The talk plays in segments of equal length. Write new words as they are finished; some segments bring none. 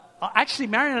Actually,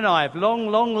 Marion and I have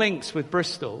long links with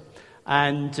Bristol.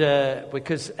 And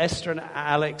because Esther,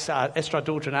 our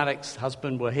daughter and Alex's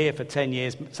husband were here for 10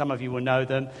 years. Some of you will know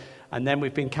them. And then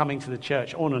we've been coming to the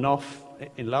church on and off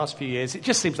in the last few years. It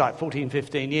just seems like 14,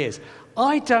 15 years.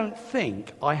 I don't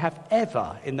think I have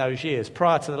ever, in those years,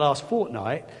 prior to the last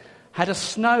fortnight, had a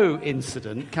snow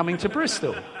incident coming to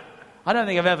Bristol. I don't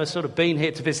think I've ever sort of been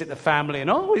here to visit the family and,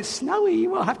 it's snowy,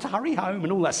 we'll have to hurry home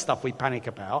and all that stuff we panic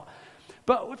about.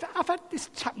 But I've had this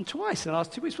happen twice in the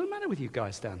last 2 weeks. What's the matter with you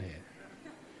guys down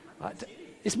here?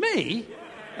 It's me?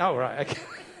 Oh, right, okay.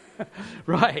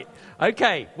 Right,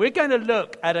 okay. We're going to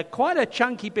look at quite a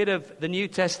chunky bit of the New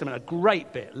Testament, a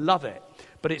great bit, love it.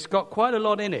 But it's got quite a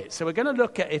lot in it. So we're going to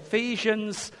look at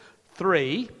Ephesians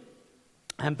 3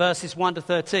 and verses 1 to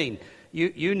 13.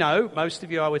 You know, most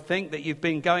of you, I would think, that you've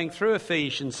been going through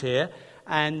Ephesians here.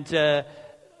 And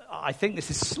I think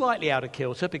this is slightly out of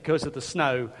kilter because of the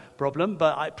snow problem,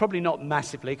 but probably not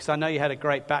massively, because I know you had a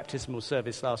great baptismal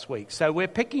service last week. So we're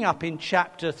picking up in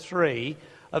chapter 3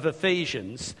 of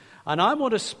Ephesians, and I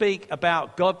want to speak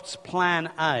about God's plan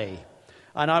A.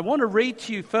 And I want to read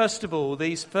to you, first of all,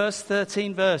 these first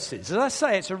 13 verses. As I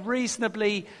say, it's a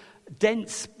reasonably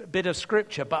dense bit of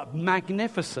scripture, but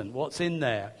magnificent what's in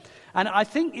there. And I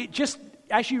think it just,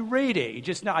 as you read it, you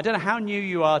just know, I don't know how new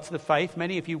you are to the faith.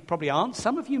 Many of you probably aren't.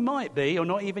 Some of you might be, or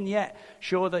not even yet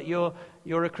sure that you're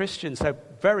a Christian. So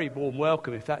very warm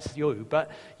welcome if that's you. But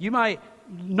you may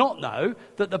not know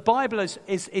that the Bible is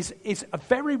a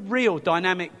very real,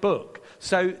 dynamic book.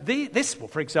 So this,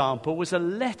 for example, was a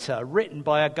letter written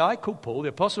by a guy called Paul, the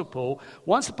Apostle Paul.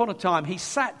 Once upon a time, he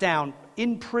sat down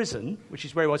in prison, which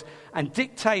is where he was, and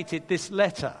dictated this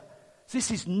letter. This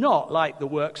is not like the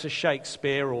works of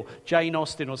Shakespeare or Jane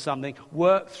Austen or something,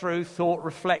 worked through, thought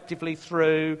reflectively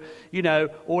through,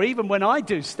 or even when I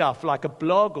do stuff like a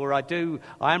blog or I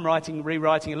am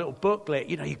rewriting a little booklet,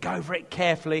 you go over it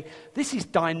carefully. This is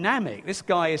dynamic. This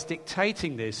guy is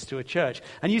dictating this to a church.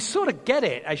 And you sort of get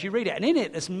it as you read it. And in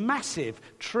it, there's massive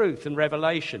truth and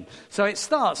revelation. So it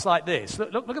starts like this.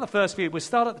 Look at the first few. We'll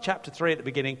start at chapter 3 at the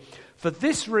beginning. For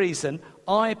this reason,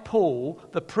 I, Paul,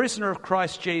 the prisoner of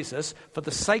Christ Jesus, for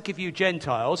the sake of you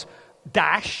Gentiles,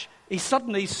 he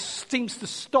suddenly seems to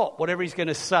stop whatever he's going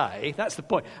to say. That's the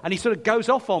point. And he sort of goes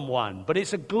off on one, but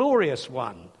it's a glorious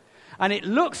one. And it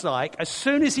looks like as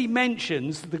soon as he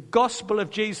mentions the gospel of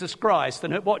Jesus Christ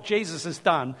and what Jesus has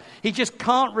done, he just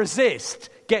can't resist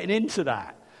getting into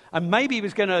that. And maybe he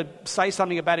was going to say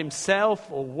something about himself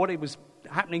or what it was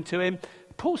happening to him.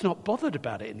 Paul's not bothered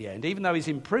about it in the end. Even though he's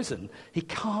in prison, he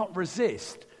can't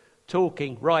resist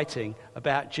writing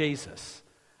about Jesus.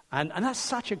 And that's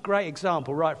such a great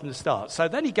example right from the start. So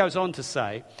then he goes on to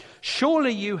say,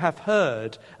 surely you have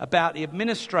heard about the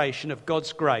administration of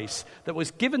God's grace that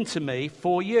was given to me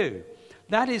for you.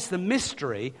 That is the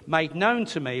mystery made known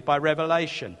to me by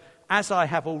revelation, as I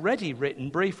have already written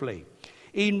briefly.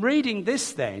 In reading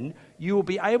this, then, you will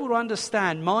be able to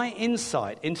understand my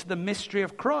insight into the mystery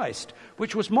of Christ,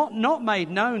 which was not made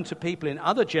known to people in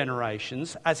other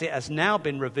generations, as it has now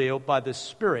been revealed by the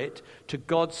Spirit to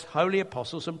God's holy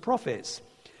apostles and prophets.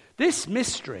 This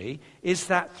mystery is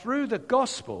that through the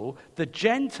gospel, the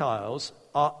Gentiles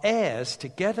are heirs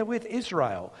together with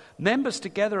Israel, members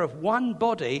together of one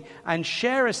body, and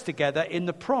sharers together in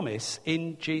the promise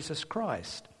in Jesus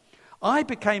Christ. I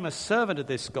became a servant of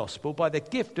this gospel by the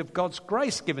gift of God's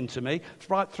grace given to me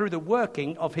through the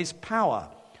working of his power.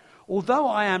 Although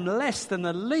I am less than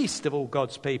the least of all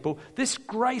God's people, this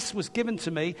grace was given to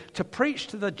me to preach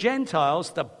to the Gentiles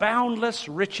the boundless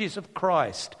riches of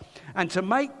Christ, and to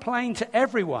make plain to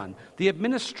everyone the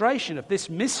administration of this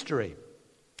mystery,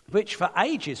 which for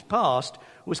ages past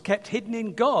was kept hidden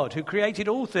in God, who created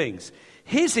all things.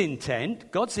 His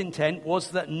intent, God's intent, was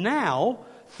that now,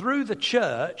 through the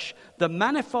church, the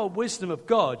manifold wisdom of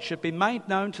God should be made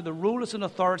known to the rulers and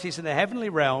authorities in the heavenly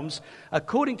realms,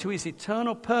 according to his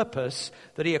eternal purpose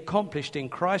that he accomplished in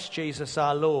Christ Jesus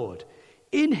our Lord.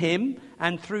 In him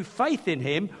and through faith in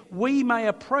him, we may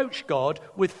approach God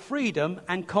with freedom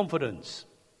and confidence.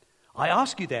 I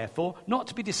ask you, therefore, not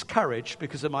to be discouraged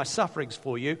because of my sufferings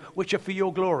for you, which are for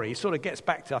your glory. He sort of gets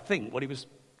back to, I think, what he was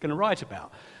going to write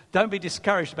about. Don't be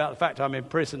discouraged about the fact I'm in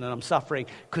prison and I'm suffering,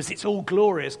 because it's all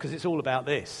glorious, because it's all about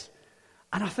this.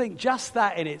 And I think just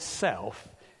that in itself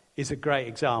is a great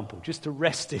example, just to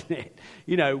rest in it.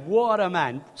 What a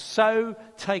man, so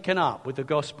taken up with the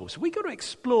gospel. So we've got to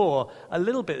explore a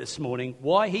little bit this morning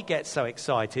why he gets so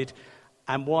excited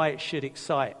and why it should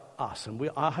excite us. And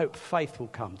I hope faith will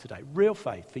come today, real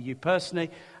faith for you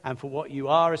personally and for what you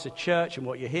are as a church and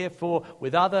what you're here for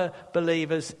with other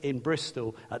believers in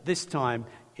Bristol at this time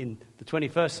in the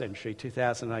 21st century,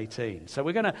 2018. So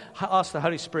we're going to ask the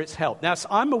Holy Spirit's help. Now,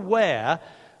 I'm aware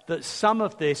that some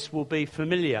of this will be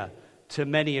familiar to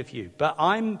many of you, but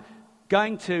I'm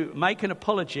going to make an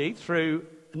apology through,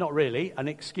 not really, an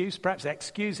excuse, perhaps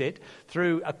excuse it,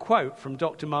 through a quote from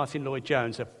Dr. Martin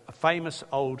Lloyd-Jones, a famous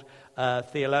old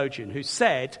theologian, who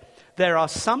said, "There are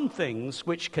some things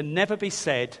which can never be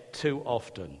said too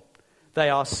often. They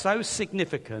are so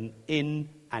significant in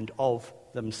and of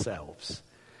themselves."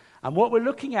 And what we're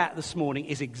looking at this morning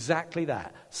is exactly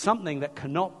that, something that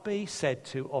cannot be said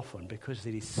too often because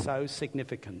it is so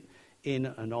significant in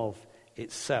and of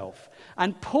itself.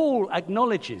 And Paul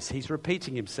acknowledges, he's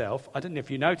repeating himself, I don't know if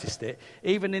you noticed it,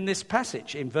 even in this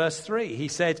passage, in verse 3, he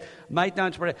said, "Made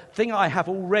known to me, thing I have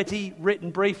already written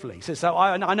briefly." He says, so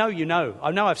I know you know, I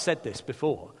know I've said this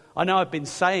before, I know I've been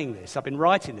saying this, I've been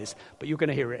writing this, but you're going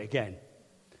to hear it again.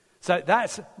 So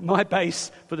that's my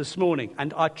base for this morning,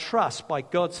 and I trust by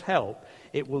God's help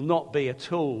it will not be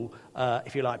at all,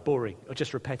 if you like, boring or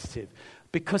just repetitive,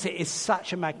 because it is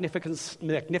such a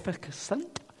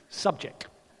magnificent subject.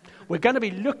 We're going to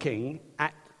be looking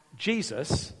at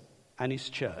Jesus and his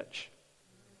church.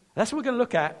 That's what we're going to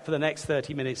look at for the next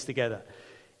 30 minutes together.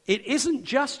 It isn't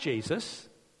just Jesus,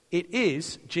 it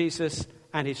is Jesus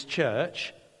and his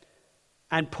church,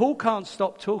 and Paul can't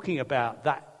stop talking about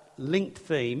that linked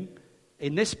theme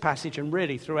in this passage and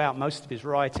really throughout most of his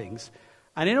writings.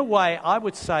 And in a way, I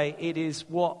would say it is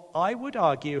what I would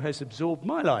argue has absorbed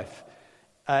my life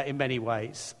in many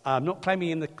ways. I'm not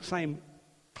claiming in the same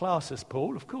class as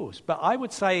Paul, of course, but I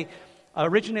would say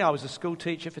originally I was a school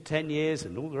teacher for 10 years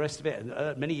and all the rest of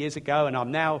it many years ago, and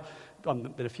I'm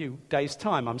in a few days'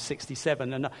 time, I'm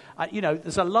 67, and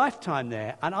there's a lifetime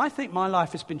there, and I think my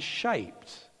life has been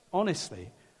shaped,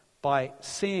 honestly, by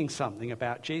seeing something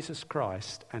about Jesus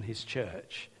Christ and his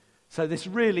church. So this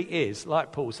really is,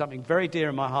 like Paul, something very dear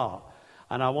in my heart.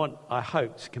 And I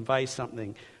hope to convey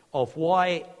something of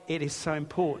why it is so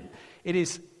important. It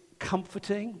is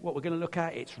comforting, what we're going to look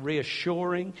at. It's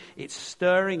reassuring, it's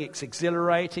stirring, it's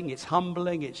exhilarating, it's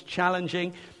humbling, it's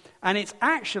challenging. And it's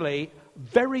actually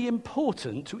very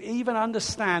important to even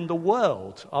understand the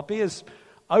world. I'll be as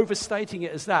overstating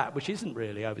it as that, which isn't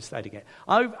really overstating it.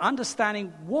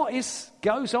 Understanding what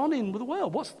goes on in the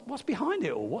world, what's behind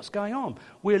it all, what's going on.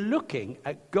 We're looking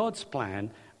at God's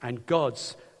plan and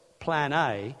God's plan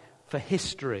A for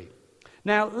history.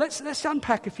 Now, let's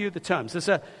unpack a few of the terms. There's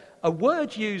a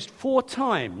word used 4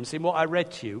 times in what I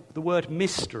read to you, the word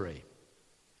mystery.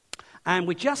 And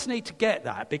we just need to get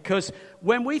that, because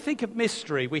when we think of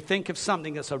mystery, we think of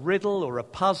something that's a riddle or a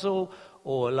puzzle,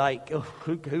 or like,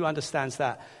 who understands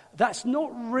that? That's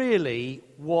not really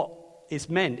what is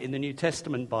meant in the New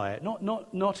Testament by it.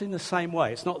 Not in the same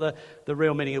way. It's not the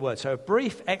real meaning of the word. So a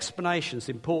brief explanation is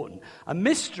important. A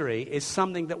mystery is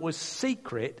something that was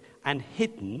secret and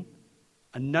hidden,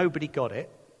 and nobody got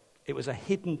it. It was a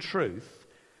hidden truth,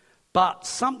 but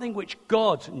something which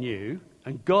God knew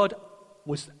and God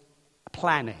was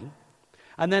planning.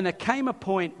 And then there came a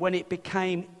point when it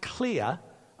became clear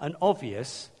and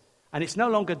obvious, and it's no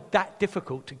longer that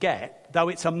difficult to get, though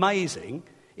it's amazing.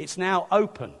 It's now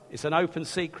open. It's an open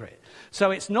secret.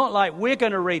 So it's not like we're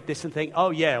going to read this and think, oh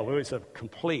yeah, well, it's a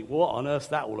complete, what on earth's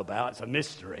that all about? It's a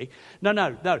mystery.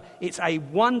 No. It's a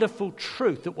wonderful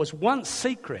truth that was once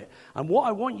secret. And what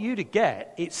I want you to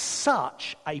get, it's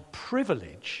such a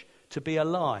privilege to be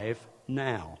alive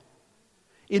now.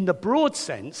 In the broad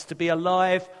sense, to be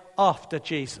alive after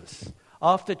Jesus.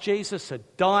 After Jesus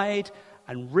had died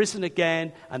and risen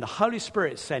again, and the Holy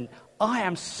Spirit sent, I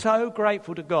am so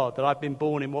grateful to God that I've been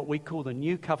born in what we call the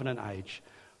New Covenant age,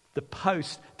 the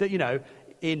post,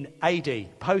 in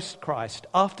AD, post-Christ,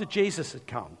 after Jesus had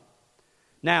come.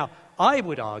 Now, I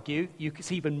would argue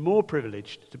it's even more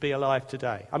privileged to be alive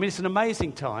today. I mean, it's an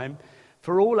amazing time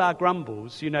for all our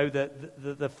grumbles,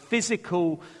 the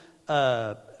physical,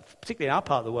 particularly in our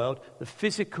part of the world, the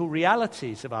physical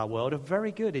realities of our world are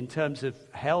very good in terms of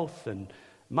health and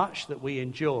much that we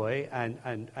enjoy,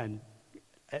 and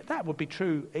that would be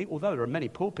true, although there are many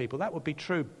poor people, that would be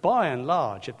true by and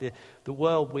large of the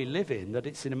world we live in, that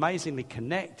it's amazingly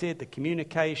connected, the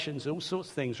communications, all sorts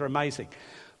of things are amazing.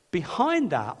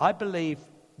 Behind that, I believe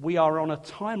we are on a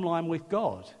timeline with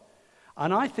God.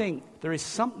 And I think there is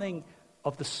something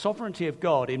of the sovereignty of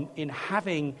God in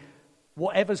having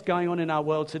whatever's going on in our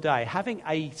world today, having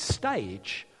a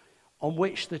stage on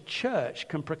which the church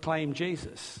can proclaim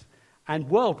Jesus. And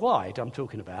worldwide, I'm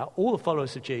talking about, all the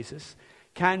followers of Jesus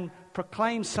can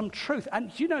proclaim some truth.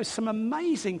 And some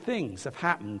amazing things have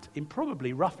happened in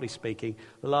probably, roughly speaking,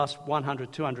 the last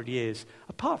 100, 200 years,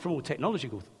 apart from all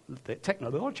technological the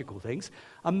technological things,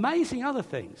 amazing other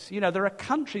things. You know, there are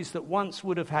countries that once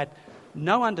would have had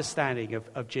no understanding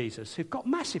of Jesus who've got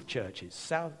massive churches.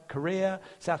 South Korea,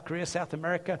 South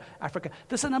America, Africa.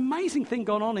 There's an amazing thing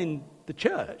going on in the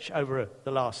church over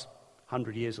the last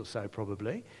 100 years or so,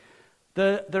 probably.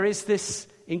 There is this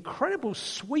incredible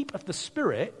sweep of the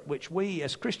Spirit, which we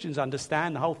as Christians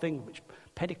understand, the whole thing, which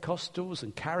Pentecostals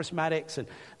and charismatics,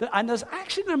 and there's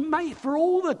actually, for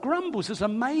all the grumbles, there's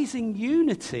amazing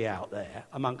unity out there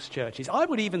amongst churches. I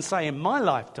would even say in my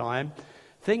lifetime,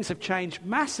 things have changed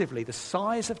massively. The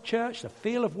size of church, the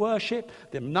feel of worship,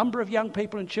 the number of young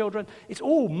people and children, it's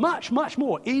all much, much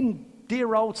more in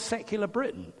dear old secular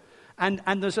Britain. And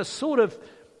there's a sort of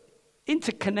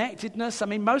interconnectedness. I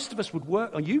mean, most of us would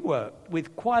work, or you work,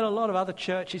 with quite a lot of other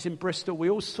churches in Bristol. We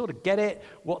all sort of get it,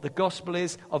 what the gospel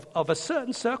is, of a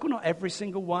certain circle, not every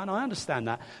single one, I understand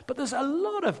that. But there's a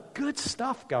lot of good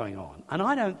stuff going on, and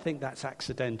I don't think that's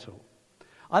accidental.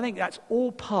 I think that's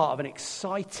all part of an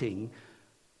exciting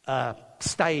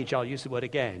stage, I'll use the word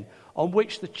again, on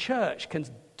which the church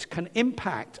can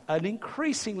impact an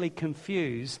increasingly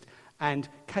confused and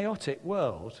chaotic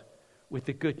world with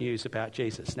the good news about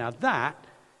Jesus. Now that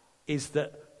is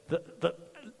the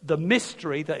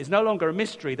mystery that is no longer a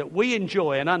mystery that we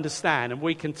enjoy and understand and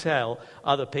we can tell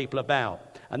other people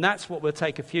about. And that's what we'll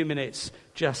take a few minutes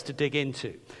just to dig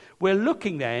into. We're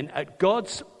looking then at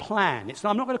God's plan.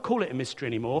 I'm not going to call it a mystery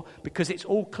anymore because it's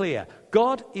all clear.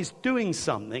 God is doing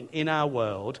something in our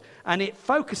world, and it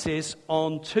focuses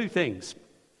on two things.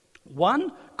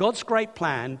 One, God's great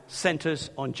plan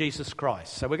centers on Jesus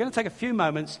Christ. So we're going to take a few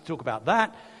moments to talk about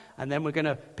that, and then we're going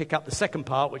to pick up the second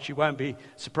part, which you won't be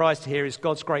surprised to hear is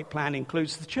God's great plan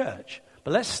includes the church.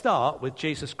 But let's start with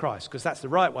Jesus Christ, because that's the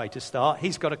right way to start.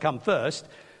 He's got to come first,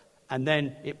 and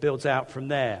then it builds out from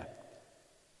there.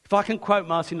 If I can quote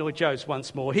Martin Lloyd-Jones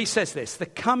once more, he says this: the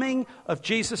coming of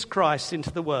Jesus Christ into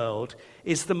the world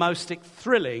is the most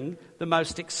thrilling, the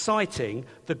most exciting,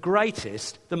 the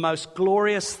greatest, the most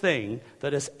glorious thing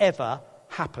that has ever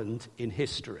happened in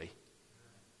history.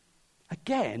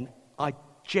 Again, I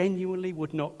genuinely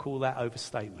would not call that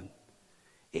overstatement.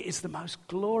 It is the most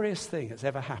glorious thing that's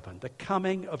ever happened, the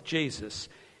coming of Jesus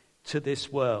to this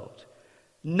world.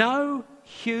 No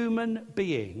human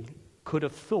being could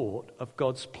have thought of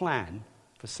God's plan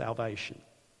for salvation.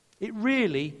 It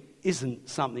really isn't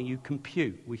something you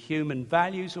compute with human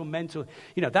values or mental.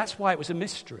 You know, that's why it was a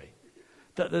mystery.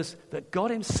 That God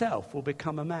himself will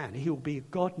become a man. He will be a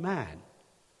God-man.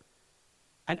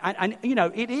 And you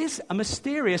know, it is a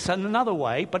mysterious in another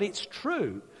way, but it's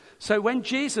true. So when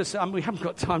Jesus, we haven't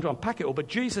got time to unpack it all, but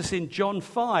Jesus in John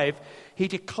 5, he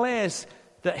declares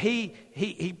that he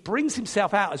brings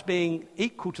himself out as being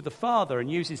equal to the Father and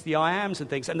uses the I ams and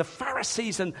things. And the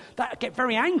Pharisees and that get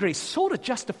very angry, sort of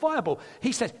justifiable.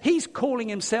 He says he's calling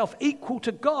himself equal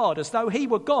to God as though he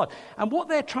were God. And what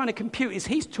they're trying to compute is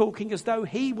he's talking as though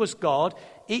he was God,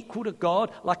 equal to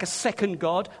God, like a second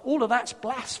God. All of that's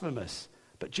blasphemous.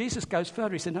 But Jesus goes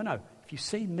further. He said, no, if you've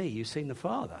seen me, you've seen the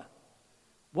Father.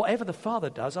 Whatever the Father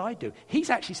does, I do.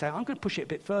 He's actually saying, I'm going to push it a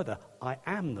bit further. I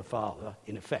am the Father,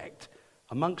 in effect,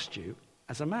 amongst you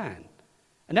as a man.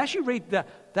 And as you read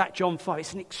that John 5,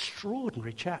 it's an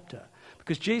extraordinary chapter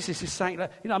because Jesus is saying,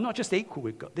 I'm not just equal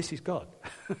with God, this is God.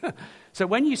 So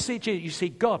when you see Jesus, you see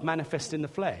God manifest in the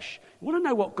flesh. You want to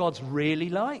know what God's really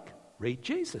like? Read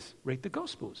Jesus, read the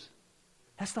Gospels.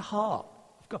 That's the heart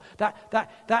of God.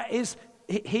 That is,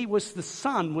 he was the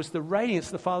Son, was the radiance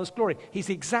of the Father's glory. He's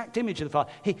the exact image of the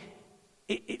Father.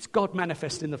 It's God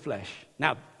manifest in the flesh.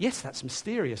 Now, yes, that's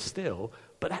mysterious still,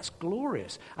 but that's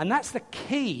glorious. And that's the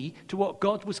key to what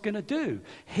God was going to do.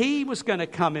 He was going to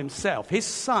come himself. His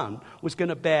Son was going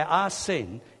to bear our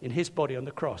sin in his body on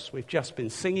the cross. We've just been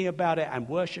singing about it and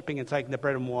worshipping and taking the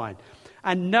bread and wine.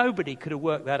 And nobody could have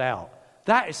worked that out.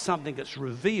 That is something that's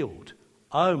revealed.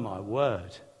 Oh, my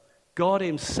word. God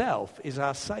himself is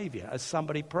our Saviour, as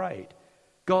somebody prayed.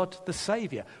 God the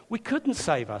Saviour. We couldn't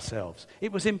save ourselves.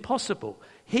 It was impossible.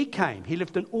 He came. He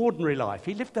lived an ordinary life.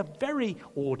 He lived a very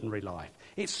ordinary life.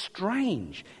 It's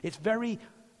strange. It's very,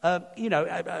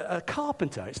 a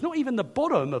carpenter. It's not even the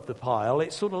bottom of the pile.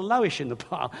 It's sort of lowish in the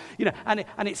pile.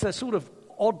 And it's a sort of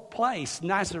odd place,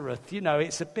 Nazareth.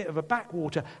 It's a bit of a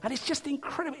backwater. And it's just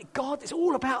incredible. God, it's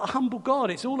all about a humble God.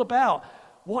 It's all about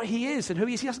what he is and who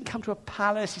he is. He doesn't come to a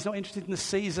palace. He's not interested in the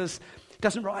Caesars. He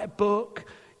doesn't write a book.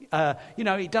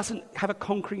 He doesn't have a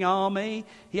conquering army.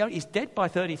 He's dead by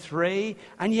 33,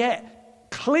 and yet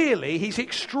clearly he's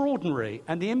extraordinary,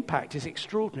 and the impact is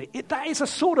extraordinary. That is a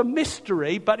sort of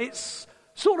mystery, but it's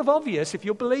sort of obvious if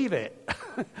you believe it.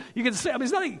 You can see,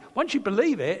 there's nothing, once you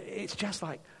believe it, it's just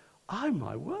like, oh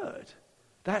my word.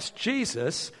 That's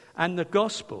Jesus and the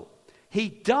gospel. He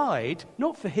died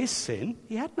not for his sin,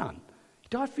 he had none. He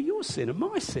died for your sin and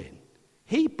my sin.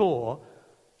 He bore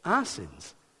our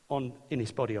sins in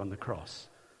his body on the cross.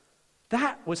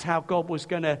 That was how God was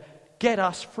going to get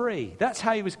us free. That's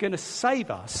how he was going to save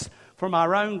us from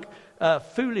our own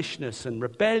foolishness and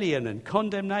rebellion and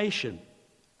condemnation.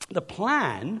 The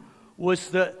plan was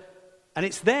that, and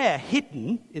it's there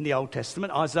hidden in the Old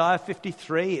Testament, Isaiah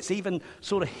 53. It's even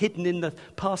sort of hidden in the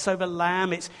Passover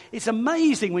lamb. It's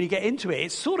amazing when you get into it.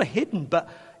 It's sort of hidden, but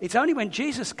it's only when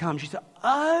Jesus comes you say,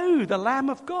 oh, the Lamb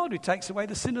of God who takes away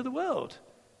the sin of the world.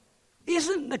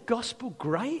 Isn't the gospel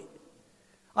great?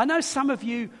 I know some of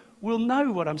you will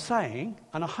know what I'm saying,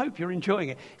 and I hope you're enjoying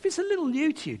it. If it's a little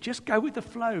new to you, just go with the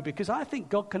flow, because I think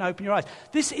God can open your eyes.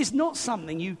 This is not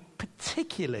something you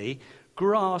particularly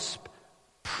grasp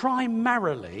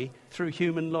primarily through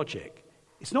human logic.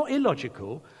 It's not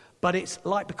illogical, but it's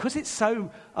like, because it's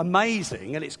so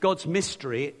amazing and it's God's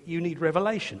mystery, you need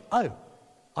revelation. Oh,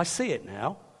 I see it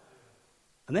now.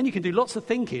 And then you can do lots of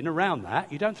thinking around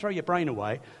that. You don't throw your brain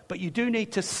away, but you do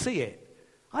need to see it.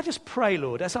 I just pray,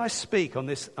 Lord, as I speak on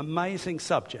this amazing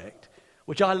subject,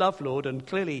 which I love, Lord, and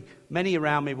clearly many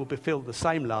around me will be filled with the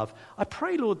same love. I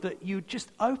pray, Lord, that you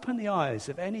just open the eyes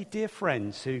of any dear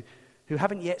friends who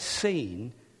haven't yet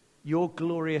seen your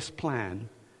glorious plan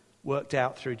worked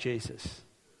out through Jesus.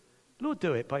 Lord,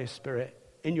 do it by your Spirit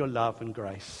in your love and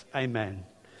grace. Amen.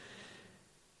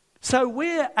 So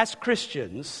we're, as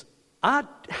Christians,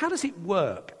 how does it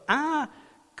work? Our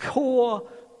core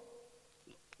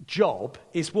job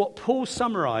is what Paul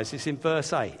summarizes in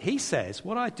verse 8. He says,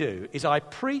 what I do is I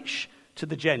preach to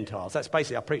the Gentiles, that's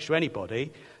basically I preach to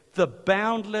anybody, the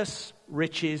boundless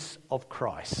riches of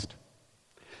Christ.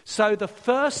 So the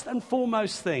first and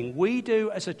foremost thing we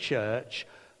do as a church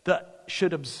that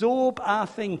should absorb our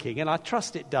thinking, and I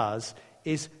trust it does,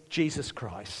 is Jesus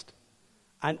Christ.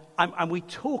 And we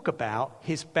talk about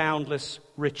his boundless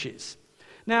riches.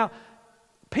 Now,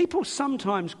 people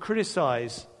sometimes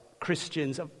criticize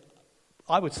Christians,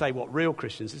 I would say real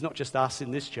Christians, it's not just us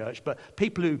in this church, but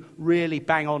people who really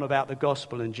bang on about the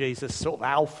gospel and Jesus, sort of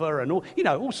alpha and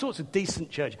all sorts of decent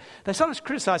church. They sometimes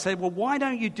criticize, say, well, why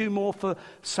don't you do more for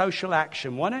social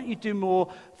action? Why don't you do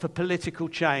more for political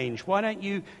change? Why don't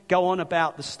you go on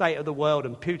about the state of the world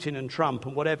and Putin and Trump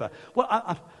and whatever? Well,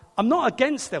 I'm not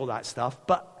against all that stuff,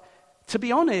 but to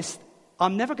be honest,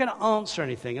 I'm never going to answer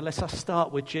anything unless I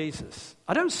start with Jesus.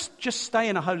 I don't just stay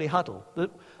in a holy huddle.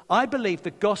 I believe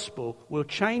the gospel will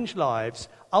change lives,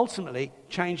 ultimately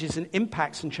changes and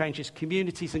impacts and changes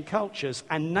communities and cultures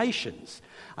and nations.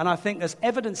 And I think there's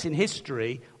evidence in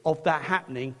history of that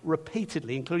happening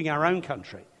repeatedly, including our own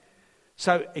country.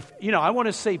 So if I want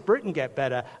to see Britain get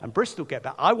better and Bristol get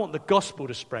better, I want the gospel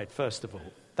to spread, first of all.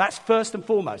 That's first and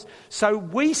foremost. So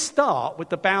we start with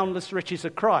the boundless riches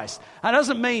of Christ. That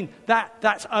doesn't mean that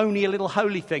that's only a little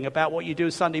holy thing about what you do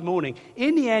Sunday morning.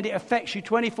 In the end, it affects you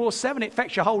 24/7. It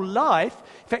affects your whole life.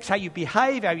 It affects how you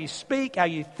behave, how you speak, how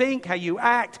you think, how you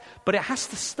act. But it has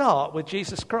to start with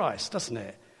Jesus Christ, doesn't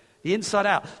it? The inside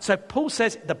out. So Paul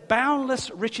says the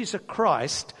boundless riches of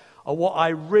Christ are what I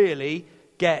really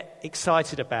get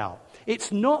excited about.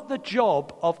 It's not the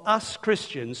job of us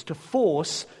Christians to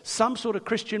force some sort of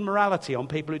Christian morality on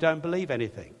people who don't believe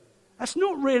anything. That's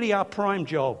not really our prime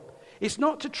job. It's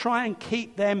not to try and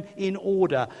keep them in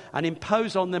order and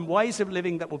impose on them ways of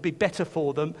living that will be better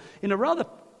for them in a rather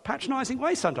patronizing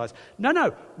way sometimes.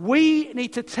 No. We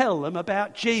need to tell them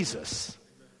about Jesus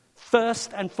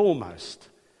first and foremost.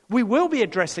 We will be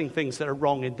addressing things that are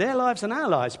wrong in their lives and our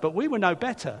lives, but we will know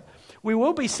better. We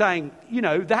will be saying,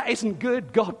 that isn't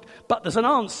good, God, but there's an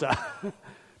answer.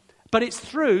 But it's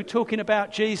through talking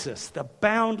about Jesus, the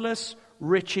boundless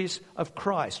riches of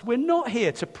Christ. We're not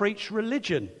here to preach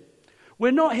religion.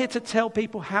 We're not here to tell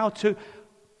people how to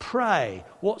pray,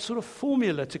 what sort of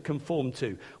formula to conform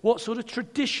to, what sort of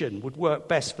tradition would work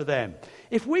best for them.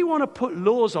 If we want to put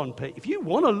laws on people, if you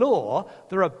want a law,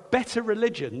 there are better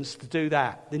religions to do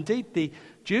that. Indeed, the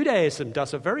Judaism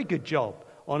does a very good job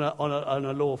on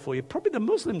a law for you. Probably the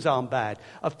Muslims aren't bad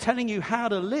of telling you how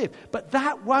to live, but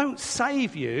that won't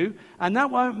save you and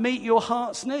that won't meet your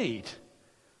heart's need.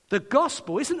 The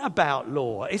gospel isn't about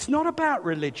law. It's not about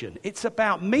religion. It's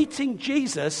about meeting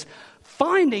Jesus,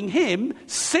 finding him,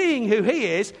 seeing who he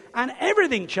is, and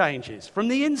everything changes from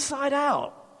the inside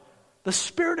out. The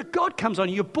Spirit of God comes on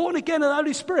you. You're born again of the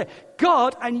Holy Spirit.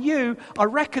 God and you are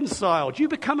reconciled. You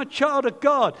become a child of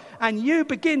God, and you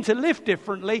begin to live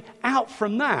differently out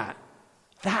from that.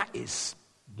 That is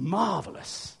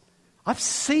marvelous. I've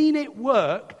seen it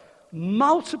work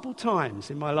multiple times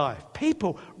in my life.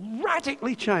 People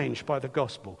radically changed by the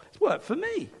gospel. It's worked for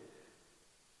me.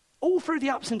 All through the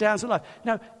ups and downs of life.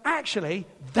 No, actually,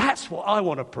 that's what I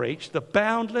want to preach, the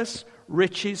boundless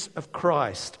riches of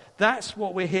Christ. That's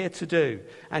what we're here to do,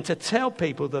 and to tell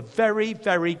people the very,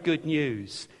 very good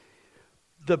news.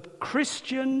 The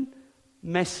Christian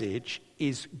message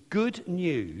is good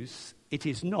news. It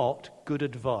is not good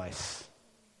advice.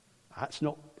 That's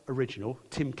not original.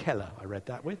 Tim Keller, I read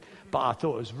that with, but I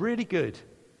thought it was really good.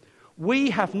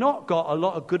 We have not got a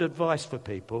lot of good advice for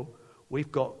people.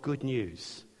 We've got good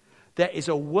news. There is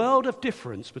a world of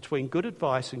difference between good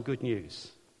advice and good news.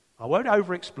 I won't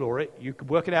over-explore it. You can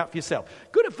work it out for yourself.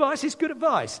 Good advice is good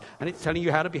advice, and it's telling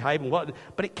you how to behave and what.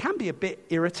 But it can be a bit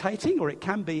irritating, or it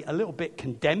can be a little bit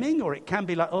condemning, or it can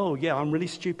be like, oh, yeah, I'm really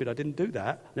stupid. I didn't do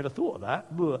that. Never thought of that.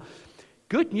 Ugh.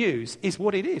 Good news is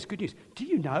what it is. Good news. Do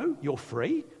you know you're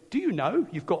free? Do you know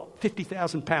you've got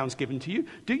 £50,000 given to you?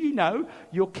 Do you know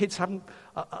your kids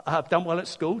have done well at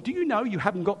school? Do you know you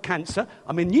haven't got cancer?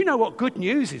 I mean, you know what good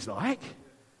news is like.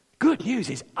 Good news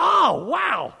is, oh,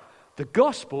 wow. The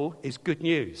gospel is good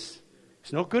news.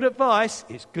 It's not good advice,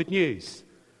 it's good news.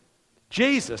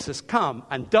 Jesus has come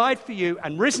and died for you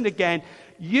and risen again.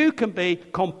 You can be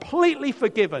completely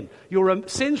forgiven. Your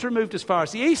sins removed as far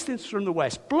as the east is from the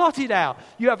west. Blotted out.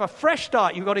 You have a fresh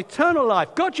start. You've got eternal life.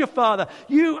 God your Father.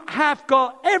 You have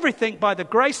got everything by the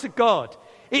grace of God.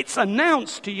 It's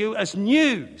announced to you as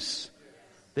news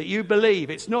that you believe.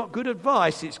 It's not good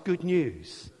advice, it's good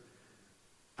news.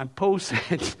 And Paul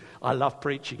said, I love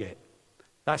preaching it.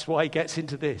 That's why he gets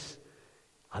into this.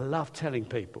 I love telling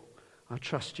people. I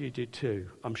trust you do too.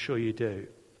 I'm sure you do.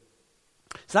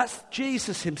 So that's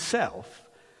Jesus himself.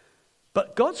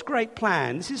 But God's great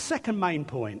plan, this is the second main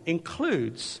point,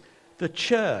 includes the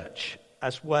church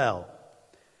as well.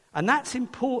 And that's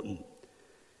important.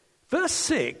 Verse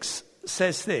 6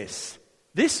 says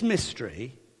this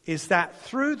mystery is that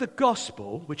through the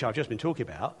gospel, which I've just been talking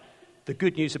about, the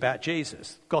good news about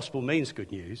Jesus, gospel means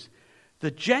good news, the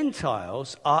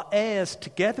Gentiles are heirs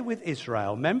together with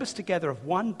Israel, members together of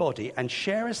one body, and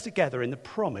sharers together in the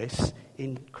promise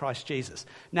in Christ Jesus.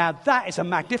 Now, that is a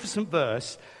magnificent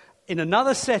verse. In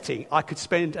another setting, I could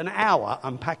spend an hour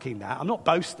unpacking that. I'm not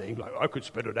boasting, like I could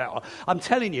spend an hour. I'm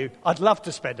telling you, I'd love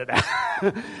to spend an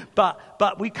hour,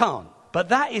 but we can't. But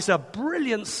that is a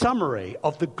brilliant summary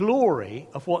of the glory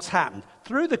of what's happened.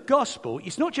 Through the gospel,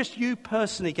 it's not just you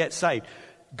personally get saved.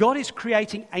 God is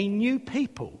creating a new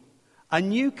people, a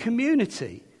new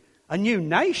community, a new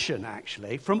nation,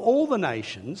 actually, from all the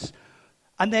nations.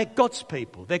 And they're God's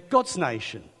people. They're God's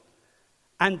nation.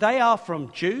 And they are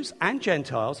from Jews and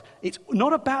Gentiles. It's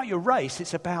not about your race.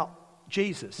 It's about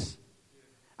Jesus.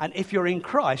 And if you're in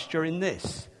Christ, you're in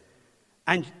this.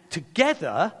 And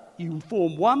together, you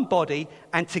form one body.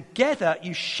 And together,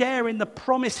 you share in the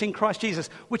promise in Christ Jesus.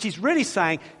 Which is really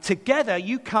saying, together,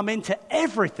 you come into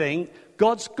everything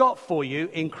God's got for you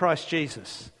in Christ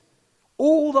Jesus.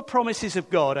 All the promises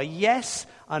of God are yes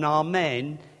and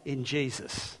amen in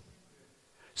Jesus.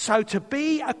 So to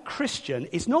be a Christian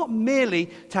is not merely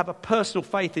to have a personal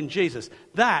faith in Jesus.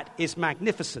 That is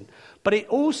magnificent. But it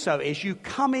also is you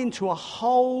come into a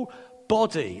whole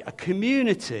body, a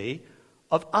community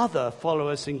of other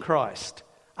followers in Christ.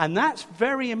 And that's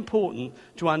very important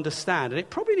to understand. And it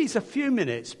probably needs a few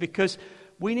minutes because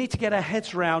we need to get our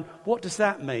heads around what does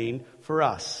that mean for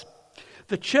us.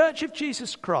 The Church of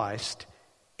Jesus Christ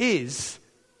is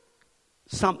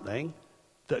something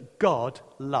that God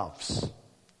loves.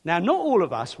 Now, not all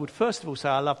of us would first of all say,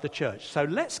 I love the church. So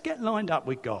let's get lined up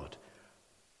with God.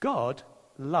 God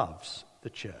loves the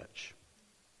church.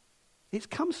 It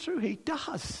comes through. He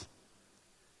does.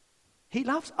 He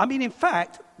loves. In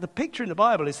fact, the picture in the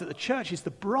Bible is that the church is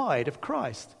the bride of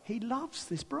Christ. He loves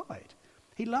this bride.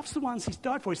 He loves the ones he's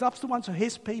died for. He loves the ones who are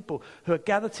his people who are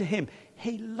gathered to him.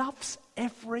 He loves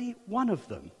every one of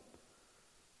them.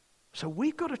 So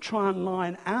we've got to try and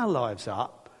line our lives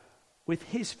up with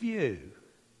his view,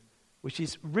 which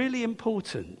is really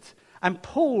important. And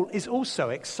Paul is also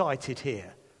excited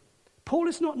here. Paul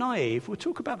is not naive. We'll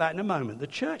talk about that in a moment. The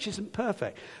church isn't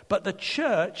perfect, but the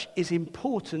church is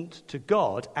important to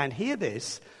God. And hear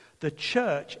this, the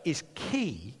church is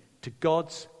key to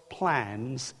God's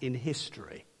plans in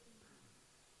history.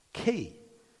 Key.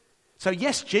 So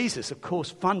yes, Jesus, of course,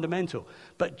 fundamental.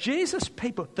 But Jesus'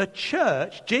 people, the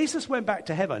church, Jesus went back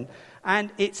to heaven,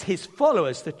 and it's his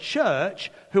followers, the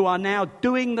church, who are now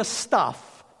doing the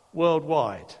stuff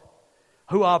worldwide.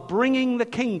 Who are bringing the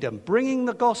kingdom, bringing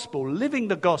the gospel, living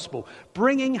the gospel,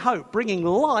 bringing hope, bringing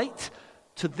light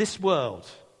to this world.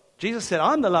 Jesus said,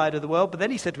 I'm the light of the world, but then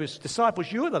he said to his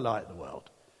disciples, you are the light of the world.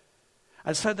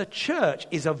 And so the church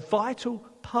is a vital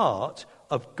part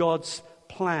of God's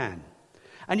plan.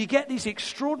 And you get these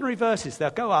extraordinary verses.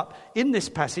 They'll go up in this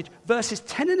passage, verses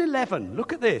 10 and 11.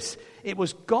 Look at this. It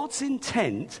was God's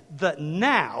intent that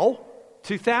now,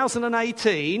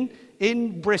 2018,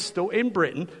 in Bristol, in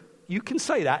Britain, you can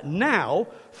say that, now,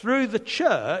 through the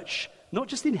church, not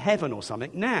just in heaven or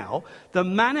something, now, the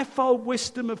manifold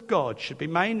wisdom of God should be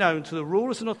made known to the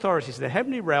rulers and authorities of the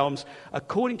heavenly realms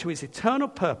according to his eternal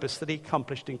purpose that he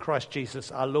accomplished in Christ Jesus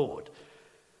our Lord.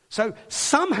 So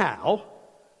somehow,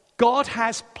 God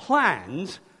has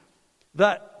planned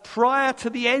that prior to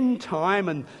the end time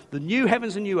and the new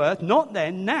heavens and new earth, not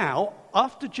then, now,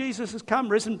 after Jesus has come,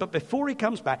 risen, but before he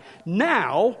comes back,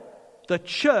 now the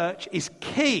church is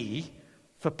key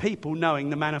for people knowing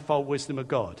the manifold wisdom of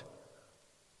God.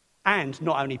 And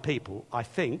not only people, I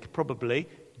think, probably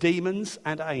demons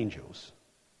and angels.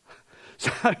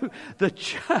 So the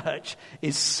church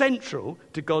is central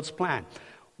to God's plan.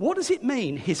 What does it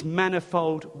mean, his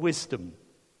manifold wisdom?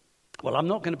 Well, I'm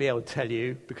not going to be able to tell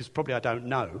you because probably I don't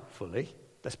know fully,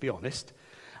 let's be honest.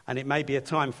 And it may be a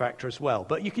time factor as well.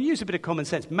 But you can use a bit of common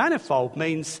sense. Manifold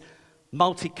means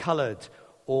multicoloured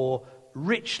or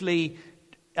rich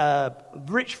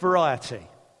variety.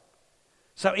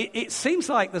 So it seems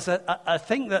like there's a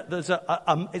thing that there's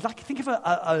it's like think of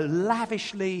a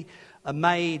lavishly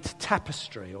made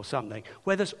tapestry or something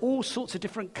where there's all sorts of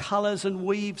different colours and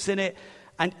weaves in it.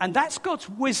 And that's God's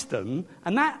wisdom,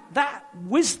 and that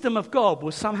wisdom of God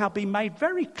will somehow be made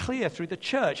very clear through the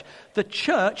church. The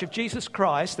church of Jesus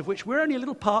Christ, of which we're only a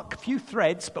little part, a few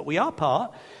threads, but we are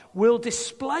part, will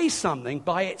display something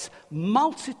by its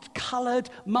multicoloured,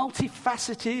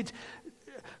 multifaceted,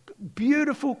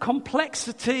 beautiful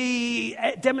complexity,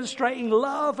 demonstrating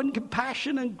love and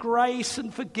compassion and grace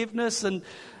and forgiveness and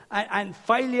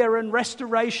failure and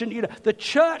restoration. You know, the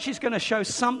church is going to show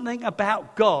something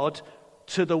about God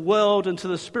to the world and to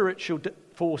the spiritual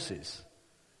forces.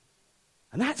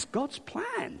 And that's God's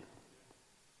plan.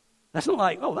 That's not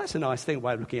like, oh, that's a nice thing,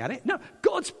 way of looking at it. No,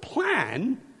 God's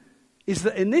plan is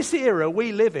that in this era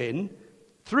we live in,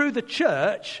 through the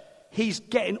church, he's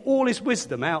getting all his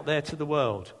wisdom out there to the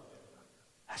world.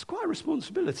 That's quite a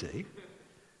responsibility.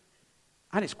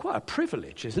 And it's quite a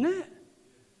privilege, isn't it?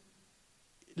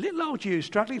 Little old you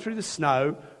struggling through the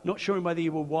snow, not sure whether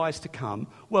you were wise to come.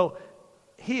 Well,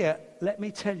 here, let me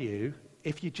tell you,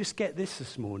 if you just get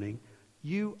this morning,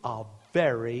 you are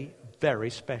very,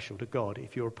 very special to God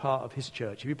if you're a part of his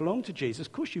church. If you belong to Jesus,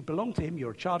 of course you belong to him,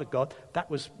 you're a child of God. That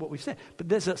was what we said. But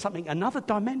there's another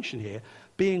dimension here.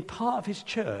 Being part of his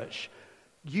church,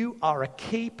 you are a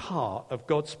key part of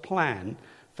God's plan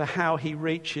for how he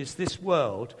reaches this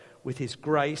world with his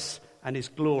grace and his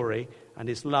glory and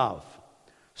his love.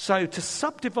 So to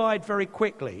subdivide very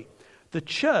quickly, the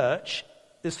church,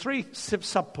 there's 3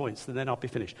 sub-points and then I'll be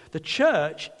finished. The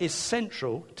church is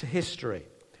central to history.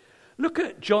 Look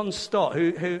at John Stott,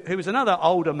 who was another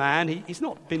older man. He's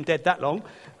not been dead that long.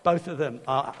 Both of them,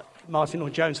 Martin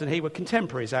Lloyd-Jones and he, were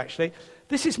contemporaries actually.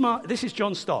 This is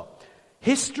John Stott.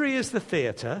 History is the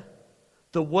theatre,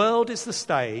 the world is the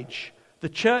stage, the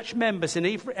church members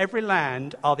in every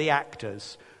land are the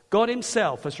actors. God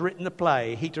himself has written the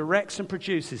play. He directs and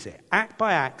produces it. Act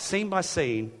by act, scene by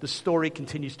scene, the story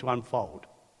continues to unfold.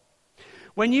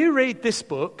 When you read this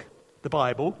book, the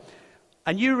Bible,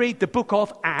 and you read the book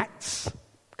of Acts,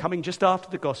 coming just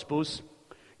after the Gospels,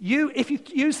 if you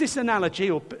use this analogy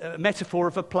or metaphor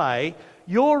of a play,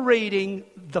 you're reading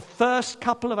the first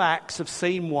couple of acts of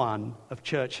scene 1 of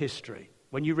church history.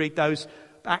 When you read those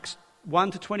Acts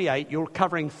 1 to 28, you're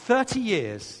covering 30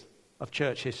 years of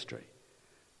church history,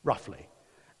 roughly.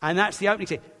 And that's the opening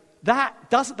scene.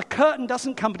 The curtain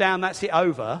doesn't come down, that's it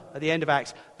over at the end of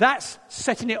Acts. That's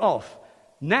setting it off.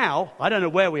 Now, I don't know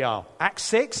where we are, Acts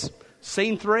 6,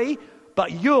 scene 3,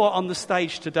 but you're on the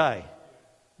stage today.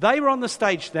 They were on the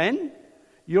stage then,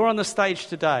 you're on the stage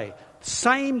today.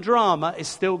 Same drama is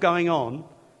still going on.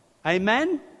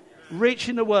 Amen?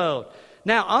 Reaching the world.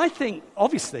 Now, I think,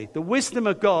 obviously, the wisdom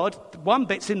of God, one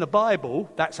bit's in the Bible,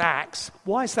 that's Acts.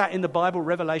 Why is that in the Bible,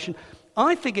 Revelation?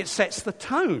 I think it sets the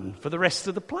tone for the rest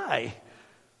of the play.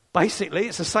 Basically,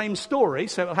 it's the same story,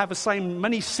 so it'll have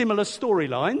many similar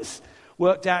storylines,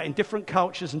 worked out in different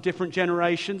cultures and different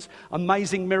generations,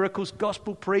 amazing miracles,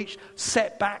 gospel preached,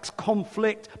 setbacks,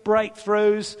 conflict,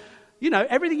 breakthroughs. You know,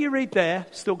 everything you read there,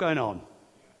 still going on.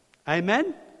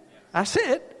 Amen? That's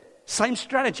it. Same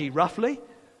strategy, roughly.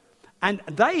 And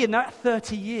they, in that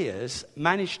 30 years,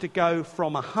 managed to go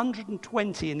from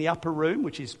 120 in the upper room,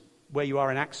 which is where you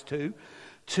are in Acts 2,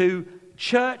 to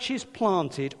churches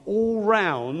planted all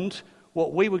round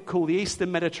what we would call the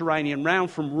Eastern Mediterranean, round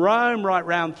from Rome right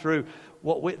round through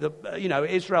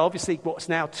Israel, obviously what's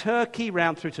now Turkey,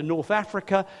 round through to North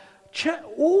Africa,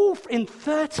 all in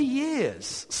 30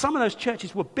 years. Some of those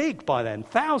churches were big by then,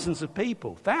 thousands of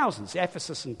people,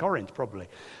 Ephesus and Corinth probably,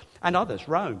 and others,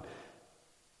 Rome.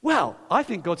 Well, I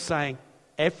think God's saying,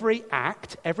 every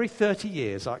 30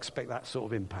 years, I expect that sort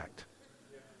of impact.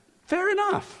 Fair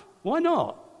enough. Why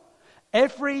not?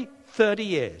 Every 30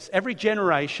 years, every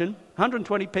generation,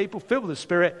 120 people filled with the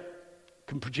Spirit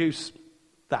can produce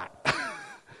that.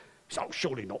 So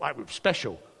surely not that was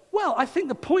special. Well, I think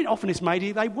the point often is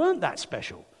made they weren't that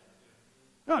special.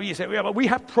 Oh, you say, yeah, but we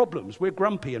have problems. We're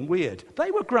grumpy and weird.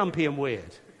 They were grumpy and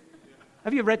weird.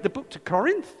 Have you read the book to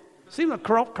Corinth? See what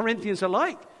Corinthians are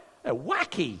like? They're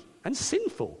wacky and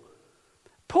sinful.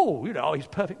 Paul, he's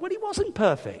perfect. Well, he wasn't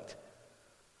perfect.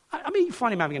 I mean, you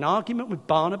find him having an argument with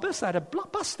Barnabas. They had a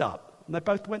bust-up, and they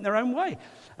both went their own way.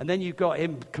 And then you've got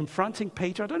him confronting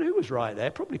Peter. I don't know who was right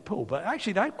there, probably Paul. But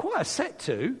actually, they had quite a set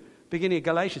to, beginning of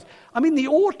Galatians. I mean, the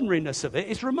ordinariness of it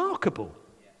is remarkable.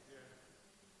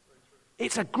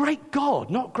 It's a great God,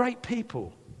 not great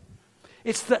people.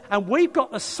 And we've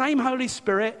got the same Holy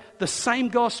Spirit, the same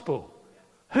gospel.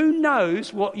 Who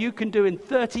knows what you can do in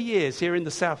 30 years here in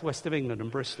the southwest of England and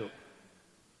Bristol?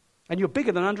 And you're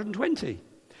bigger than 120.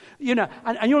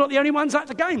 And you're not the only ones at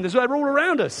the game. They're all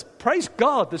around us. Praise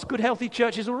God, there's good, healthy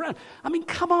churches all around. I mean,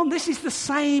 come on, this is the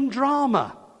same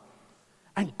drama.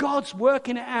 And God's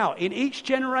working it out in each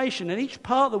generation, in each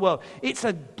part of the world. It's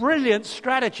a brilliant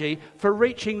strategy for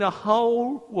reaching the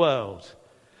whole world.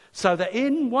 So that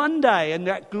in one day, in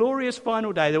that glorious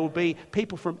final day, there will be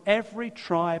people from every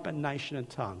tribe and nation and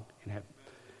tongue in heaven.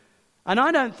 And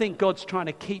I don't think God's trying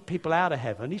to keep people out of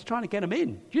heaven. He's trying to get them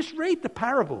in. Just read the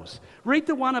parables. Read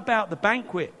the one about the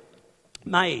banquet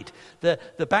maid, the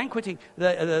banqueting,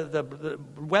 the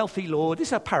wealthy lord. This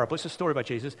is a parable. It's a story about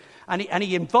Jesus. And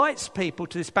he invites people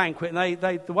to this banquet. And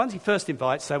the ones he first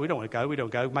invites say, we don't want to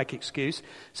go, make excuse.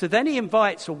 So then he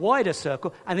invites a wider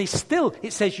circle. And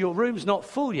it says, your room's not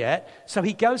full yet. So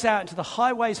he goes out into the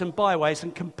highways and byways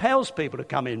and compels people to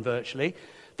come in virtually.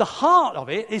 The heart of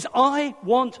it is, I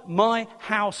want my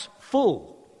house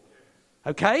full.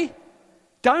 Okay?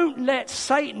 Don't let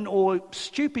Satan or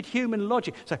stupid human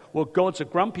logic say, well, God's a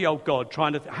grumpy old God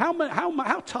trying to...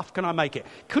 How tough can I make it?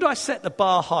 Could I set the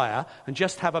bar higher and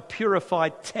just have a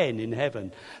purified 10 in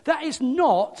heaven? That is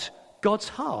not God's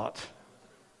heart.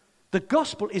 The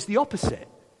gospel is the opposite.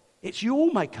 It's you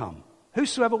all may come.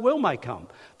 Whosoever will may come.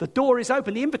 The door is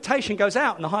open. The invitation goes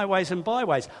out in the highways and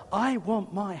byways. I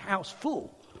want my house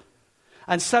full.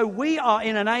 And so we are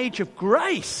in an age of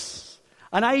grace,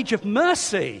 an age of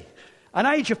mercy, an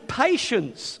age of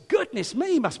patience. Goodness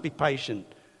me, must be patient.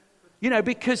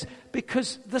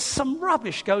 Because there's some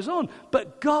rubbish goes on.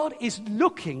 But God is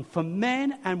looking for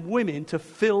men and women to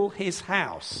fill his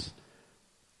house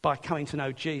by coming to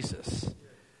know Jesus.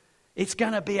 It's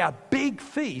going to be a big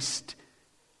feast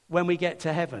when we get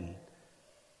to heaven.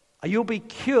 You'll be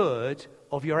cured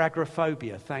of your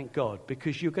agoraphobia, thank God,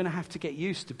 because you're going to have to get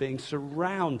used to being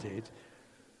surrounded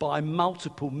by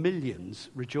multiple millions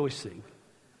rejoicing.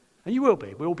 And you will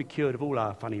be. We'll all be cured of all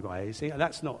our funny ways.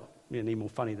 That's not any more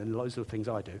funny than loads of things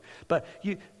I do. But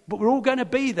we're all going to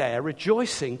be there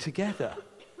rejoicing together.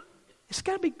 It's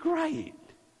going to be great.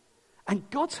 And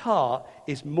God's heart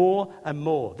is more and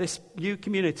more, this new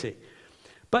community.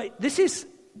 But this is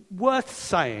worth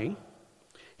saying.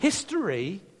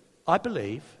 History, I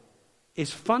believe,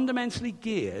 is fundamentally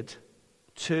geared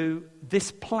to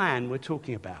this plan we're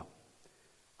talking about.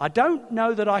 I don't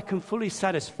know that I can fully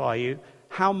satisfy you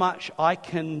how much I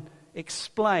can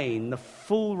explain the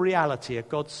full reality of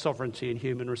God's sovereignty and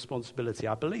human responsibility.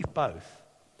 I believe both.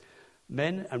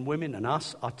 Men and women and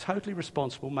us are totally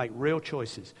responsible, make real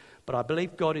choices. But I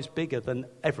believe God is bigger than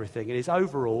everything. And is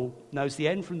overall, knows the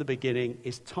end from the beginning,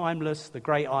 is timeless, the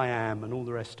great I am, and all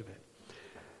the rest of it.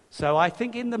 So I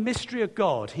think in the mystery of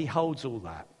God, he holds all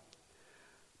that.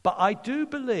 But I do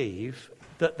believe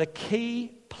that the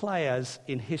key players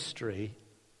in history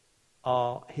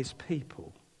are his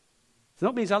people. It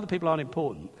not means other people aren't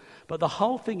important, but the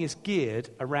whole thing is geared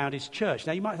around his church.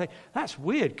 Now you might think, that's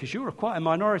weird because you're quite a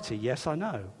minority. Yes, I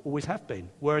know. Always have been.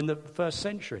 We're in the first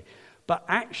century. But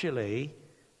actually,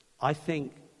 I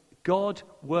think God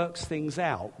works things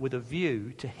out with a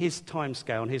view to his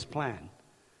timescale and his plan.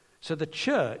 So the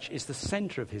church is the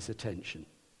center of his attention.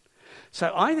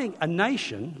 So I think a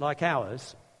nation like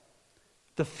ours,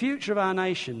 the future of our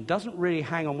nation doesn't really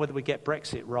hang on whether we get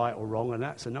Brexit right or wrong, and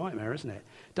that's a nightmare, isn't it?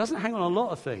 It doesn't hang on a lot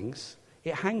of things.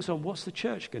 It hangs on what's the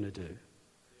church going to do.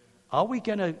 Are we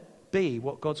going to be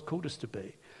what God's called us to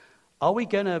be? Are we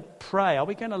going to pray? Are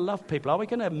we going to love people? Are we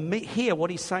going to hear what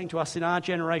he's saying to us in our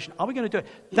generation? Are we going to do it?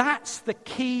 That's the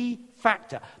key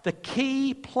factor. The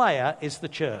key player is the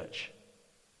church,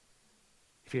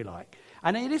 if you like.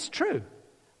 And it is true.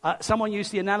 Someone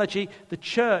used the analogy, the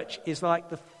church is like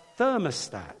the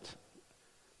thermostat.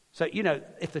 So,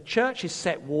 if the church is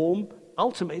set warm,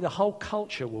 ultimately the whole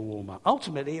culture will warm up.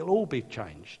 Ultimately, it'll all be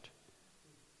changed.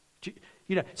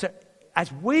 So as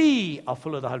we are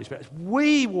full of the Holy Spirit, as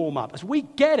we warm up, as we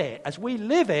get it, as we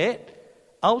live it,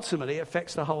 ultimately it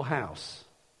affects the whole house.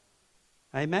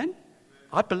 Amen?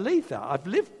 I believe that. I've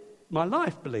lived my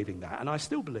life believing that, and I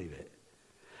still believe it.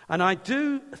 And I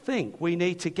do think we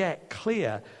need to get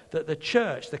clear that the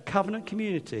church, the covenant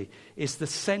community, is the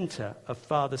center of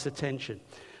Father's attention.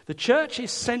 The church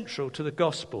is central to the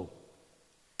gospel.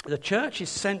 The church is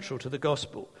central to the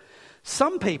gospel.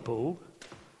 Some people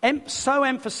so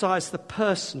emphasize the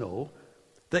personal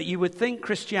that you would think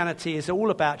Christianity is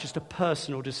all about just a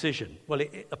personal decision. Well,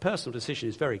 a personal decision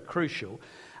is very crucial,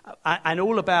 and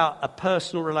all about a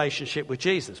personal relationship with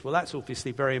Jesus. Well, that's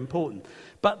obviously very important.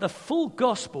 But the full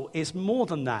gospel is more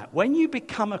than that. When you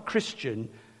become a Christian,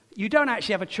 you don't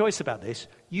actually have a choice about this.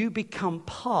 You become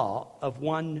part of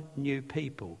one new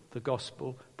people. The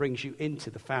gospel brings you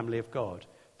into the family of God,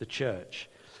 the church.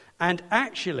 And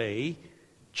actually,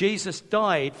 Jesus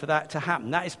died for that to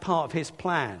happen. That is part of his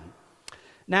plan.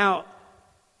 Now,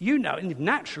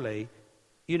 naturally,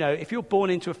 if you're born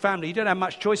into a family, you don't have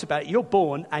much choice about it. You're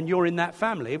born and you're in that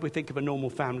family, if we think of a normal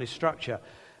family structure.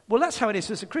 Well, that's how it is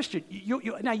as a Christian.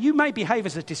 Now, you may behave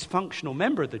as a dysfunctional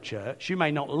member of the church. You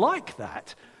may not like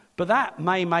that, but that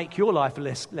may make your life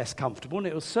less comfortable, and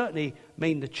it will certainly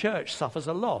mean the church suffers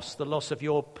the loss of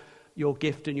your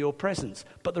gift and your presence.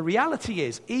 But the reality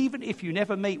is, even if you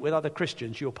never meet with other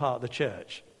Christians, you're part of the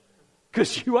church.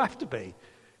 Because you have to be.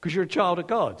 Because you're a child of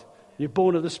God. You're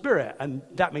born of the Spirit. And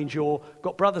that means you've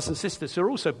got brothers and sisters who are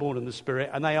also born in the Spirit,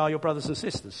 and they are your brothers and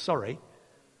sisters. Sorry.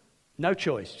 No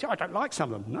choice. I don't like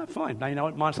some of them. No, fine.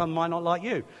 Some might not like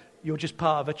you. You're just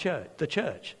part of the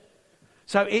church.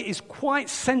 So it is quite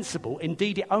sensible,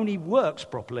 indeed it only works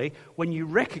properly, when you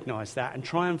recognize that and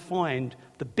try and find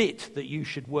the bit that you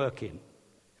should work in.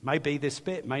 It may be this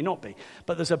bit, it may not be.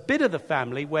 But there's a bit of the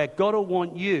family where God will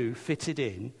want you fitted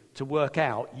in to work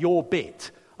out your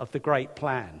bit of the great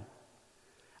plan.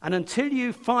 And until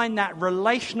you find that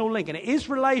relational link, and it is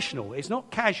relational, it's not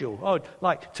casual,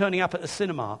 like turning up at the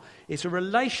cinema, it's a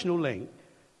relational link,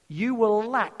 you will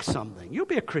lack something. You'll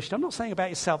be a Christian. I'm not saying about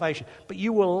your salvation, but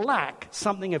you will lack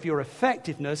something of your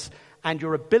effectiveness and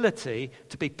your ability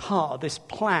to be part of this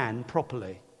plan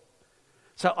properly.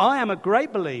 So I am a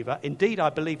great believer, indeed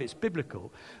I believe it's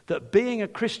biblical, that being a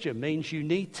Christian means you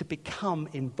need to become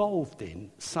involved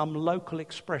in some local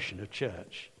expression of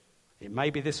church. It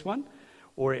may be this one,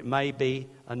 or it may be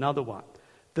another one.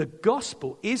 The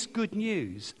gospel is good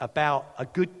news about a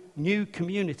good new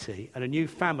community and a new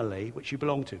family which you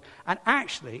belong to. And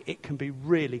actually, it can be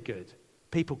really good.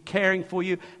 People caring for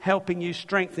you, helping you,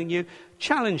 strengthening you,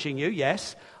 challenging you,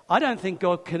 yes. I don't think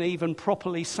God can even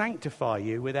properly sanctify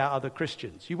you without other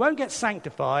Christians. You won't get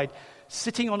sanctified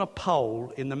sitting on a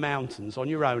pole in the mountains on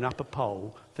your own, up a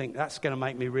pole, think that's going to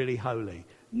make me really holy.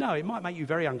 No, it might make you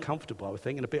very uncomfortable, I would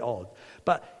think, and a bit odd.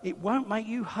 But it won't make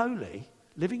you holy.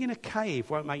 Living in a cave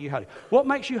won't make you holy. What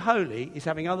makes you holy is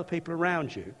having other people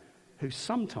around you who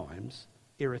sometimes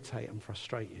irritate and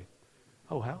frustrate you.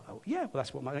 Yeah, well,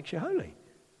 that's what makes you holy.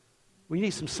 We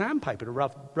need some sandpaper to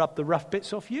rub the rough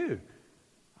bits off you.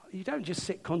 You don't just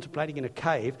sit contemplating in a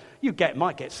cave. You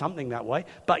might get something that way,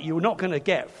 but you're not going to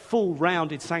get full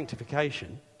rounded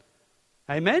sanctification.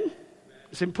 Amen?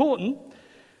 It's important.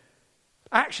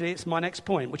 Actually, it's my next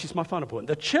point, which is my final point.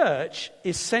 The church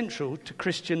is central to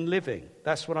Christian living.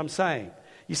 That's what I'm saying.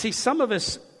 You see, some of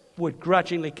us would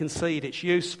grudgingly concede it's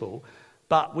useful,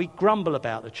 but we grumble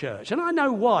about the church. And I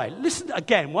know why. Listen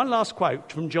again, one last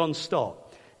quote from John Stott.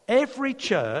 Every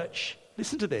church,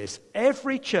 listen to this,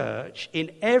 every church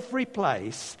in every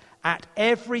place at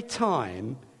every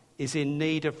time is in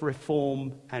need of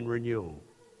reform and renewal.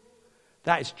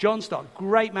 That is John Stott,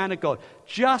 great man of God.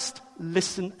 Just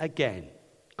listen again,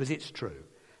 because it's true.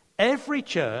 Every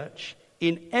church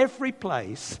in every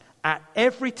place at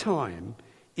every time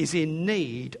is in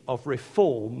need of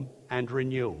reform and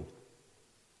renewal.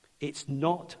 It's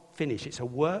not finished. It's a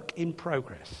work in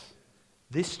progress.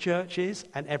 This church is,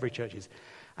 and every church is.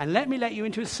 And let me let you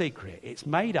into a secret. It's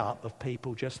made up of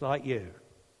people just like you.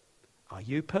 Are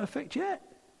you perfect yet?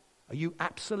 Are you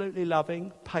absolutely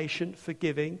loving, patient,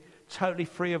 forgiving, totally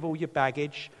free of all your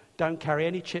baggage, don't carry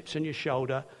any chips on your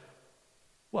shoulder?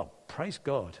 Well, praise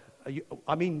God.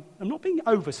 I'm not being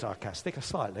over sarcastic,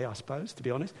 slightly, I suppose, to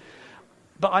be honest.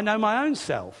 But I know my own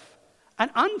self. And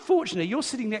unfortunately, you're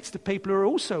sitting next to people who are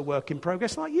also work in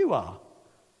progress like you are,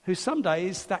 who some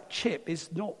days that chip is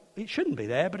not, it shouldn't be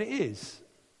there, but it is.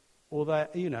 Or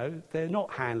they're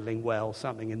not handling well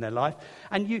something in their life.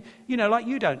 And like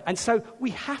you don't. And so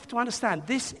we have to understand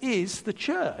this is the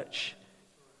church.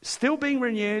 Still being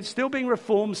renewed, still being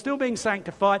reformed, still being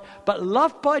sanctified, but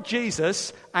loved by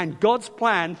Jesus and God's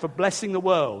plan for blessing the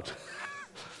world.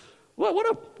 Well, what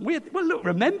a weird... Well, look,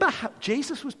 remember how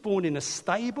Jesus was born in a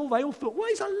stable? They all thought, well,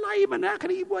 he's a layman. How can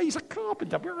he... Well, he's a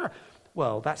carpenter.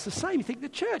 Well, that's the same. You think the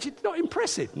church, it's not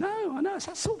impressive. No, I know. It's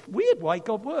that sort of weird way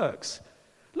God works.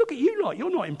 Look at you lot. You're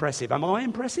not impressive. Am I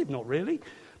impressive? Not really.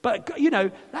 But,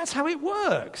 that's how it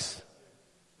works.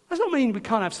 Does not mean we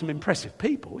can't have some impressive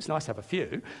people. It's nice to have a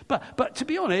few. But to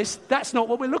be honest, that's not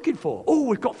what we're looking for. Oh,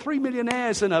 we've got 3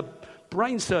 millionaires and a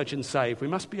brain surgeon saved. We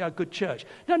must be a good church.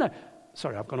 No.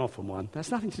 Sorry, I've gone off on one.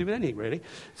 That's nothing to do with anything, really.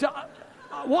 So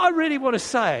what I really want to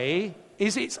say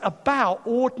is it's about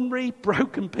ordinary,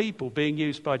 broken people being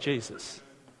used by Jesus.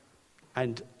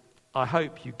 And I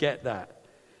hope you get that.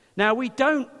 Now, we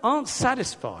aren't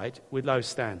satisfied with those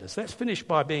standards. Let's finish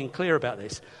by being clear about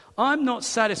this. I'm not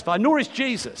satisfied, nor is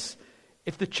Jesus,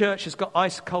 if the church has got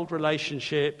ice-cold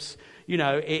relationships,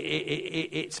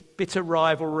 it's bitter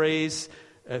rivalries,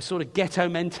 sort of ghetto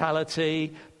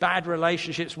mentality, bad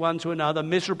relationships one to another,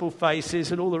 miserable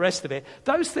faces, and all the rest of it.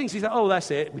 Those things, he's like, oh,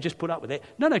 that's it, we just put up with it.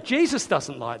 No, Jesus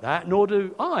doesn't like that, nor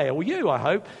do I, or you, I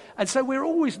hope. And so we're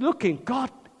always looking, God,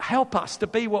 help us to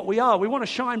be what we are. We want to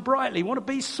shine brightly. We want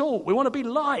to be salt. We want to be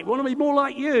light. We want to be more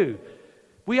like you.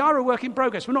 We are a work in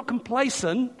progress. We're not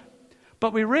complacent,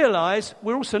 but we realize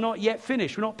we're also not yet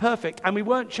finished. We're not perfect, and we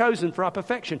weren't chosen for our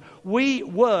perfection. We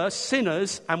were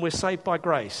sinners, and we're saved by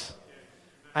grace.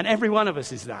 And every one of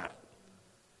us is that.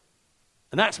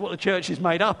 And that's what the church is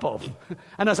made up of.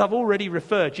 And as I've already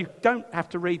referred, you don't have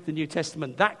to read the New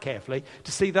Testament that carefully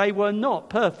to see they were not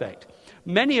perfect.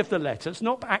 Many of the letters,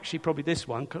 not actually probably this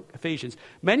one, Ephesians,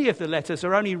 many of the letters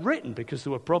are only written because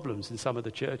there were problems in some of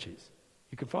the churches.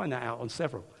 You can find that out on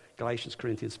several, Galatians,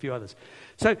 Corinthians, a few others.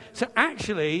 So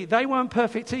actually, they weren't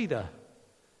perfect either.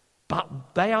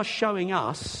 But they are showing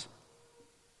us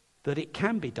that it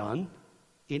can be done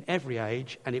in every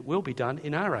age, and it will be done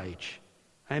in our age.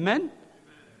 Amen?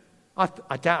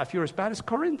 I doubt if you're as bad as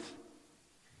Corinth.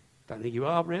 Don't think you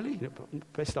are, really.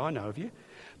 Best I know of you.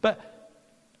 But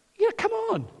come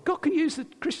on. God can use the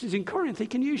Christians in Corinth. He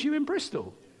can use you in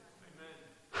Bristol. Amen.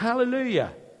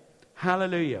 Hallelujah.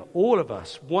 Hallelujah. All of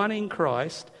us, one in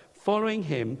Christ, following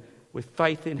him with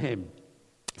faith in him.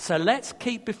 So let's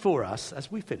keep before us,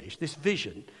 as we finish, this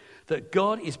vision that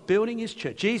God is building his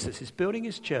church. Jesus is building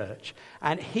his church,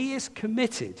 and he is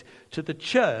committed to the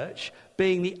church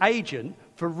being the agent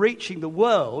for reaching the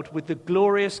world with the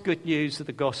glorious good news of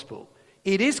the gospel.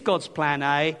 It is God's plan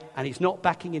A, and he's not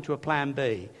backing into a plan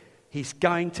B. He's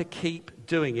going to keep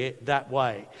doing it that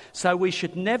way. So we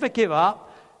should never give up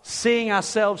seeing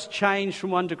ourselves change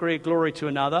from one degree of glory to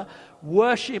another,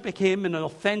 worshipping him in an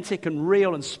authentic and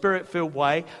real and spirit-filled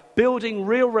way, building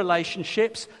real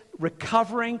relationships,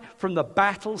 recovering from the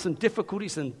battles and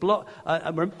difficulties and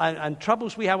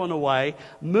troubles we have on the way,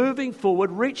 moving forward,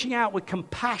 reaching out with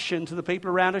compassion to the people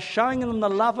around us, showing them the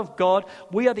love of God.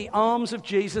 We are the arms of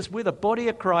Jesus. We're the body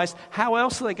of Christ. How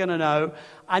else are they going to know?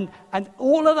 And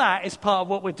all of that is part of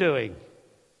what we're doing,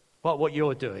 what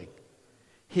you're doing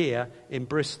here in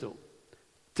Bristol.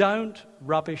 Don't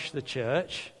rubbish the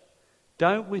church.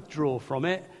 Don't withdraw from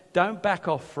it. Don't back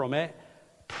off from it.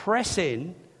 Press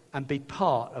in and be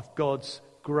part of God's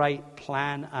great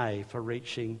plan A for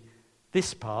reaching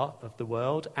this part of the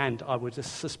world, and I would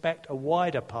suspect a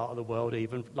wider part of the world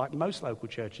even, like most local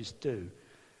churches do.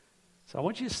 So I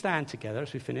want you to stand together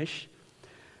as we finish.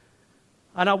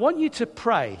 And I want you to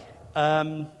pray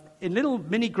in little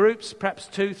mini groups, perhaps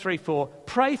 2, 3, 4.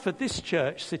 Pray for this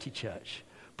church, City Church.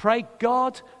 Pray,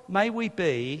 God, may we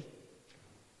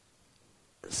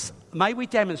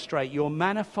demonstrate your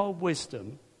manifold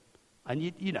wisdom. And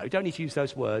you don't need to use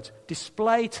those words.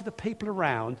 Display to the people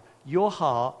around your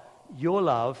heart, your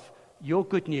love, your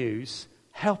good news.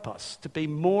 Help us to be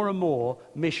more and more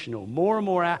missional, more and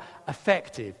more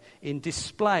effective in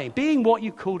displaying, being what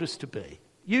you called us to be.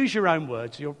 Use your own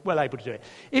words. You're well able to do it.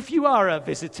 If you are a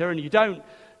visitor and you don't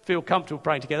feel comfortable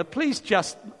praying together, please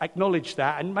just acknowledge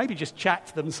that and maybe just chat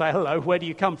to them and say, hello, where do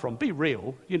you come from? Be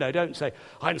real. Don't say,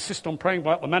 I insist on praying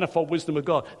about the manifold wisdom of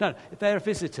God. No, if they're a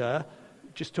visitor,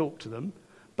 just talk to them.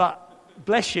 But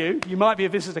bless you, you might be a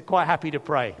visitor quite happy to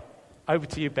pray. Over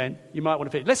to you, Ben. You might want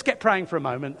to finish. Let's get praying for a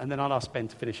moment, and then I'll ask Ben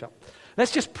to finish up.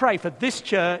 Let's just pray for this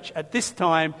church at this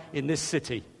time in this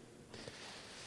city.